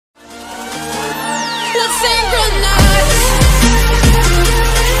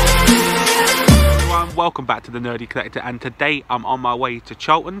Welcome back to the Nerdy Collector, and today I'm on my way to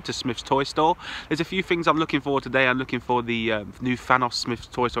Charlton to Smyths toy store. There's a few things I'm looking for today. I'm looking for the new Thanos Smyths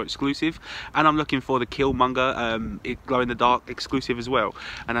toy store exclusive, and I'm looking for the Killmonger glow in the dark exclusive as well.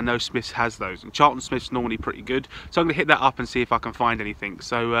 And I know Smyths has those, and Charlton Smyths normally pretty good, so I'm going to hit that up and see if I can find anything.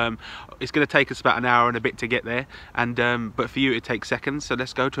 So it's going to take us about an hour and a bit to get there, and but for you it takes seconds. So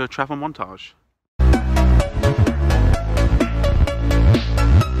let's go to a travel montage.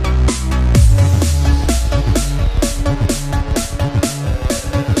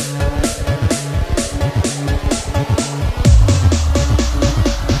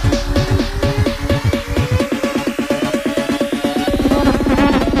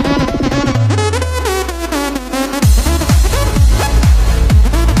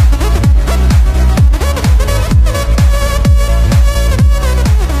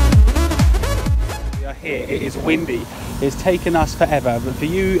 Windy. It's taken us forever, but for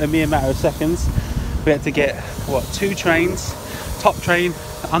you, a mere matter of seconds. We had to get what, 2 trains, top train,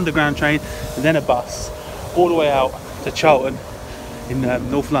 underground train, and then a bus all the way out to Charlton in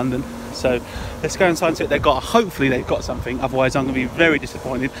North London. So let's go inside and see what they've got. Hopefully they've got something, otherwise I'm going to be very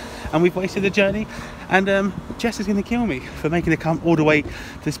disappointed and we've wasted the journey. And Jess is going to kill me for making her come all the way to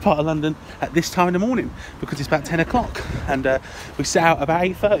this part of London at this time in the morning, because it's about 10 o'clock and we set out about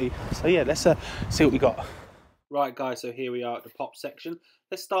 8:30. So yeah, let's see what we got. Right guys, so here we are at the pop section.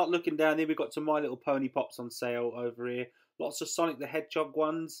 Let's start looking down here. We've got some My Little Pony pops on sale over here. Lots of Sonic the Hedgehog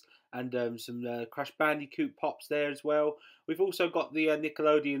ones, and some Crash Bandicoot pops there as well. We've also got the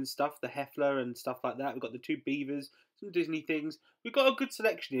Nickelodeon stuff, the Heffler and stuff like that. We've got the 2 Beavers, some Disney things. We've got a good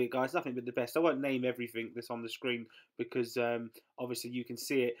selection here, guys. Nothing but the best. I won't name everything that's on the screen because obviously you can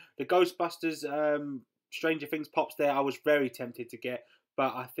see it. The Ghostbusters Stranger Things pops there, I was very tempted to get,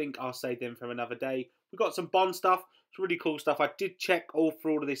 but I think I'll save them for another day. We've got some Bond stuff. It's really cool stuff. I did check all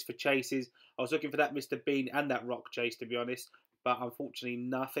of this for chases. I was looking for that Mr. Bean and that Rock chase, to be honest, but unfortunately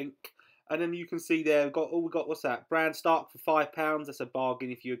nothing. And then you can see there, we've got what's that? Bran Stark for £5. That's a bargain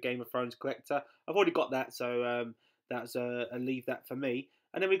if you're a Game of Thrones collector. I've already got that, so that's leave that for me.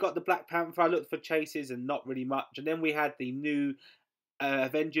 And then we got the Black Panther. I looked for chases and not really much. And then we had the new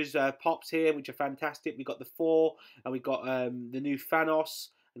Avengers pops here, which are fantastic. We got the 4, and we got the new Thanos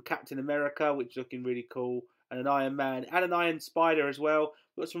and Captain America, which is looking really cool, and an Iron Man and an Iron Spider as well.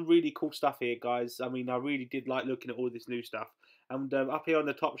 We've got some really cool stuff here, guys. I mean, I really did like looking at all this new stuff. And up here on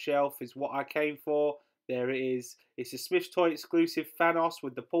the top shelf is what I came for. There it is. It's a Smyths toy exclusive Thanos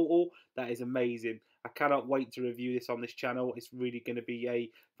with the portal. That is amazing. I cannot wait to review this on this channel. It's really going to be a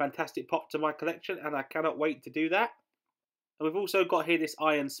fantastic pop to my collection, and I cannot wait to do that. And we've also got here this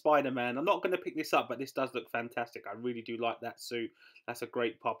Iron Spider-Man. I'm not going to pick this up, but this does look fantastic. I really do like that suit. That's a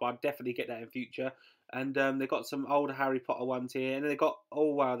great pop. I'd definitely get that in future. And they've got some older Harry Potter ones here. And then they've got,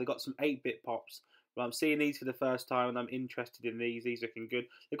 oh wow, they've got some 8-bit pops. Well, I'm seeing these for the first time, and I'm interested in these. These looking good.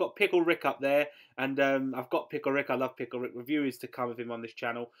 They've got Pickle Rick up there, and I've got Pickle Rick. I love Pickle Rick. Reviews to come of him on this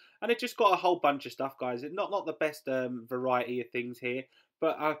channel. And it's just got a whole bunch of stuff, guys. It's not the best variety of things here,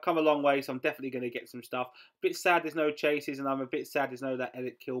 but I've come a long way, so I'm definitely going to get some stuff. A bit sad there's no chases, and I'm a bit sad there's no that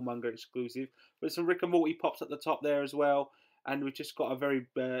Edit Killmonger exclusive. But some Rick and Morty pops at the top there as well. And we've just got a very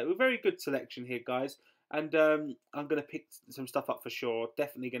good selection here, guys. And I'm going to pick some stuff up for sure.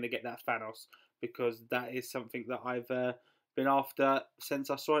 Definitely going to get that Thanos, because that is something that I've been after since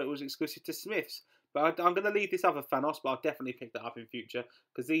I saw it was exclusive to Smyths. But I'm going to leave this other Thanos, but I'll definitely pick that up in future,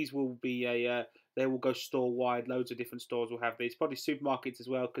 because these will be they will go store-wide. Loads of different stores will have these. Probably supermarkets as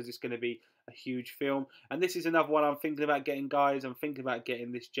well, because it's going to be a huge film. And this is another one I'm thinking about getting, guys. I'm thinking about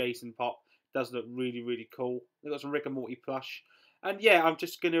getting this Jason pop. It does look really, really cool. They've got some Rick and Morty plush. And yeah, I'm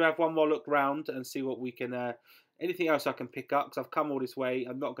just going to have one more look round and see what we can... anything else I can pick up, because I've come all this way.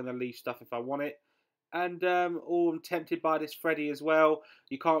 I'm not going to leave stuff if I want it. And I'm tempted by this Freddy as well.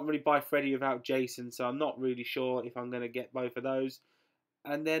 You can't really buy Freddy without Jason, so I'm not really sure if I'm going to get both of those.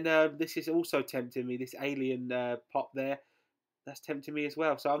 And then this is also tempting me, this alien pop there. That's tempting me as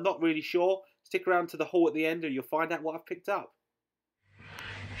well. So I'm not really sure. Stick around to the haul at the end and you'll find out what I've picked up.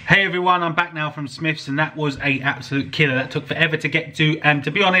 Hey everyone, I'm back now from Smyths, and that was a absolute killer. That took forever to get to, and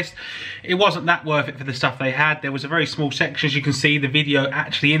to be honest, it wasn't that worth it for the stuff they had. There was a very small section. As you can see, the video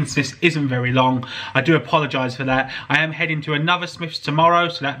actually in Smyths isn't very long. I do apologise for that. I am heading to another Smyths tomorrow,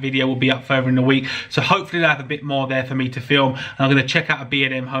 so that video will be up further in the week. So hopefully they'll have a bit more there for me to film, and I'm going to check out a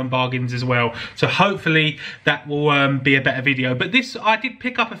B&M Home Bargains as well. So hopefully that will be a better video. But this, I did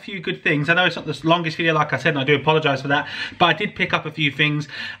pick up a few good things. I know it's not the longest video, like I said, and I do apologise for that, but I did pick up a few things.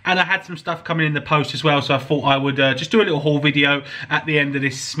 and I had some stuff coming in the post as well, so I thought I would just do a little haul video at the end of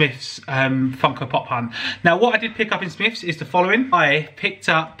this Smyths Funko Pop hunt. Now what I did pick up in Smyths is the following. I picked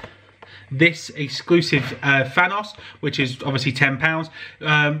up this exclusive Thanos, which is obviously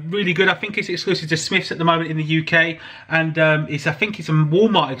 £10. Really good. I think it's exclusive to Smyths at the moment in the UK, and I think it's a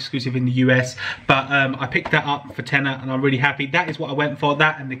Walmart exclusive in the US, but I picked that up for £10 and I'm really happy. That is what I went for,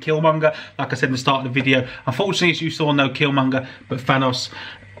 that and the Killmonger. Like I said in the start of the video, unfortunately, as you saw, no Killmonger, but Thanos.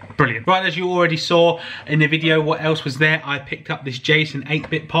 Brilliant. Right, as you already saw in the video, what else was there? I picked up this Jason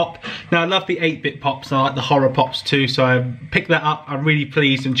 8-bit pop. Now I love the 8-bit pops, and I like the horror pops too, so I picked that up. I'm really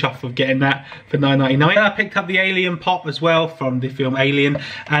pleased and chuffed with getting that for $9.99. I picked up the Alien pop as well from the film Alien,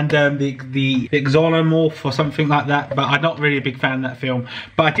 and the Xenomorph or something like that, but I'm not really a big fan of that film.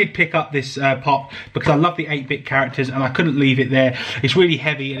 But I did pick up this pop because I love the 8-bit characters and I couldn't leave it there. It's really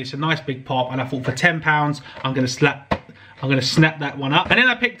heavy and it's a nice big pop, and I thought for £10 I'm going to snap that one up. And then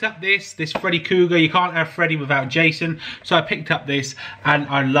I picked up this Freddy Krueger. You can't have Freddy without Jason. So I picked up this and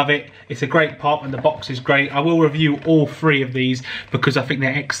I love it. It's a great pop and the box is great. I will review all 3 of these because I think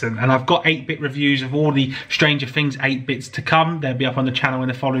they're excellent. And I've got 8-bit reviews of all the Stranger Things 8-bits to come. They'll be up on the channel in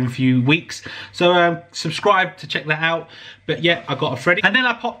the following few weeks. So subscribe to check that out. But yeah, I got a Freddy. And then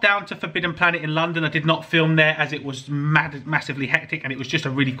I popped down to Forbidden Planet in London. I did not film there as it was massively hectic and it was just a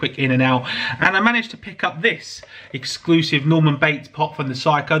really quick in and out. And I managed to pick up this exclusive Norman Bates pop from the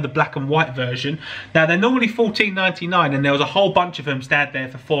Psycho, the black and white version. Now they're normally $14.99 and there was a whole bunch of them stand there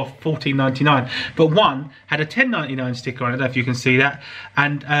for $14.99. But one had a $10.99 sticker on it, I don't know if you can see that.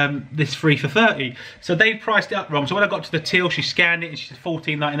 And this free for $30. So they priced it up wrong. So when I got to the till, she scanned it and she said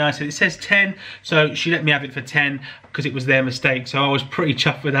 $14.99. So it says 10. So she let me have it for 10 because it was their mistake. So I was pretty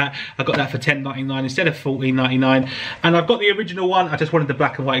chuffed with that. I got that for $10.99 instead of $14.99. And I've got the original one. I just wanted the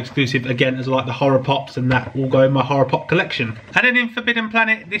black and white exclusive again, as I like the horror pops, and that will go in my horror pop collection. And then in Forbidden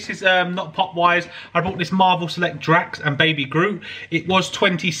Planet, this is not pop wise. I bought this Marvel Select Drax and Baby Groot. It was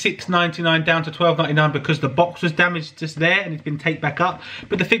 $26.99 down to $12.99 because the box was damaged just there and it's been taped back up,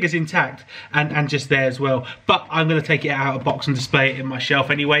 but the figure's intact and just there as well. But I'm going to take it out of the box and display it in my shelf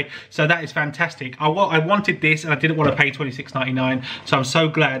anyway. So that is fantastic. I wanted this and I didn't want to pay $26.99, so I'm so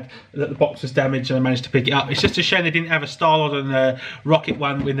glad that the box was damaged and I managed to pick it up. It's just a shame they didn't have a Star-Lord and a Rocket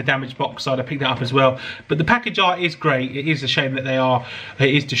one in the damaged box, so I picked that up as well. But the package art is great. It is a shame that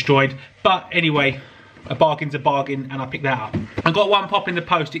it is destroyed, but anyway, a bargain's a bargain, and I picked that up. I got one pop in the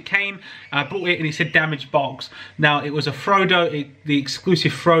post. It came, I brought it and it said damaged box. Now it was a Frodo, the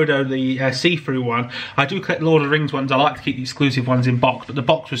exclusive Frodo, the see-through one. I do collect Lord of the Rings ones. I like to keep the exclusive ones in box, but the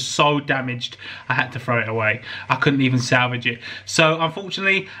box was so damaged I had to throw it away. I couldn't even salvage it. So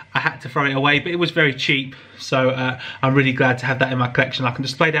unfortunately I had to throw it away, but it was very cheap. So I'm really glad to have that in my collection. I can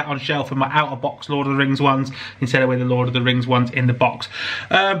display that on shelf with my outer box Lord of the Rings ones instead of with the Lord of the Rings ones in the box.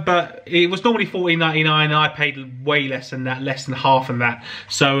 But it was normally $14.99. I paid way less than that, less than half of that.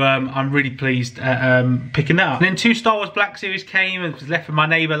 So I'm really pleased picking that up. And then 2 Star Wars Black Series came and was left with my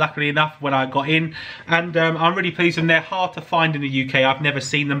neighbour, luckily enough, when I got in. And I'm really pleased, and they're hard to find in the UK. I've never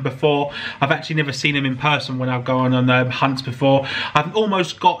seen them before. I've actually never seen them in person when I've gone on hunts before. I've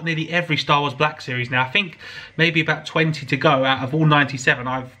almost got nearly every Star Wars Black Series now. I think maybe about 20 to go out of all 97.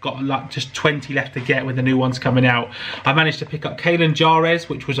 I've got like just 20 left to get with the new ones coming out. I managed to pick up Kaylin Jarez,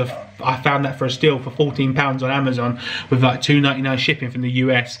 which was I found that for a steal for £14 on Amazon with like $2.99 shipping from the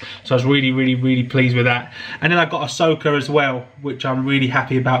US. So I was really pleased with that. And then I got Ahsoka as well, which I'm really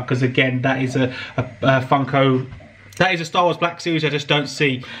happy about because again, that is a Funko. That is a Star Wars Black Series I just don't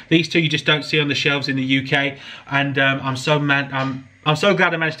see. These two you just don't see on the shelves in the UK, and I'm so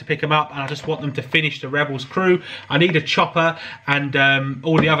glad I managed to pick them up, and I just want them to finish the Rebels crew. I need a Chopper and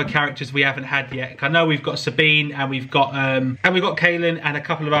all the other characters we haven't had yet. I know we've got Sabine and we've got Kaylin and a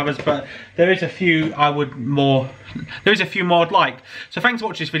couple of others, but there is a few more I'd like. So thanks for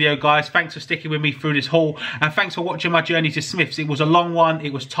watching this video, guys. Thanks for sticking with me through this haul, and thanks for watching my journey to Smyths. It was a long one,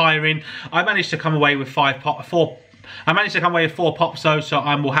 it was tiring. I managed to come away with 4 pops though, so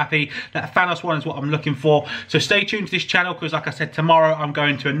I'm all happy. That Thanos one is what I'm looking for. So stay tuned to this channel because, like I said, tomorrow I'm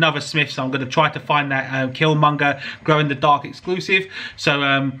going to another Smyths. So I'm going to try to find that Killmonger Glow in the Dark exclusive.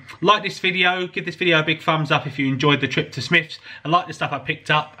 So like this video, give this video a big thumbs up if you enjoyed the trip to Smyths and like the stuff I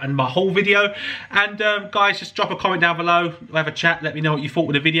picked up and my whole video. And guys, just drop a comment down below, we'll have a chat, let me know what you thought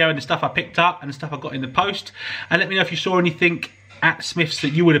of the video and the stuff I picked up and the stuff I got in the post, and let me know if you saw anything at Smyths that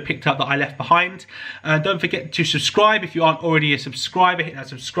you would have picked up that I left behind. Don't forget to subscribe if you aren't already a subscriber. Hit that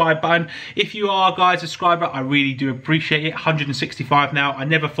subscribe button. If you are, guys, a subscriber, I really do appreciate it. 165 now. I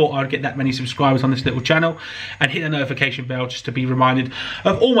never thought I'd get that many subscribers on this little channel. And hit the notification bell just to be reminded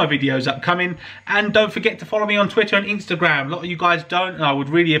of all my videos upcoming. And don't forget to follow me on Twitter and Instagram. A lot of you guys don't, and I would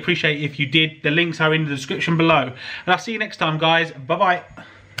really appreciate it if you did. The links are in the description below. And I'll see you next time, guys. Bye bye.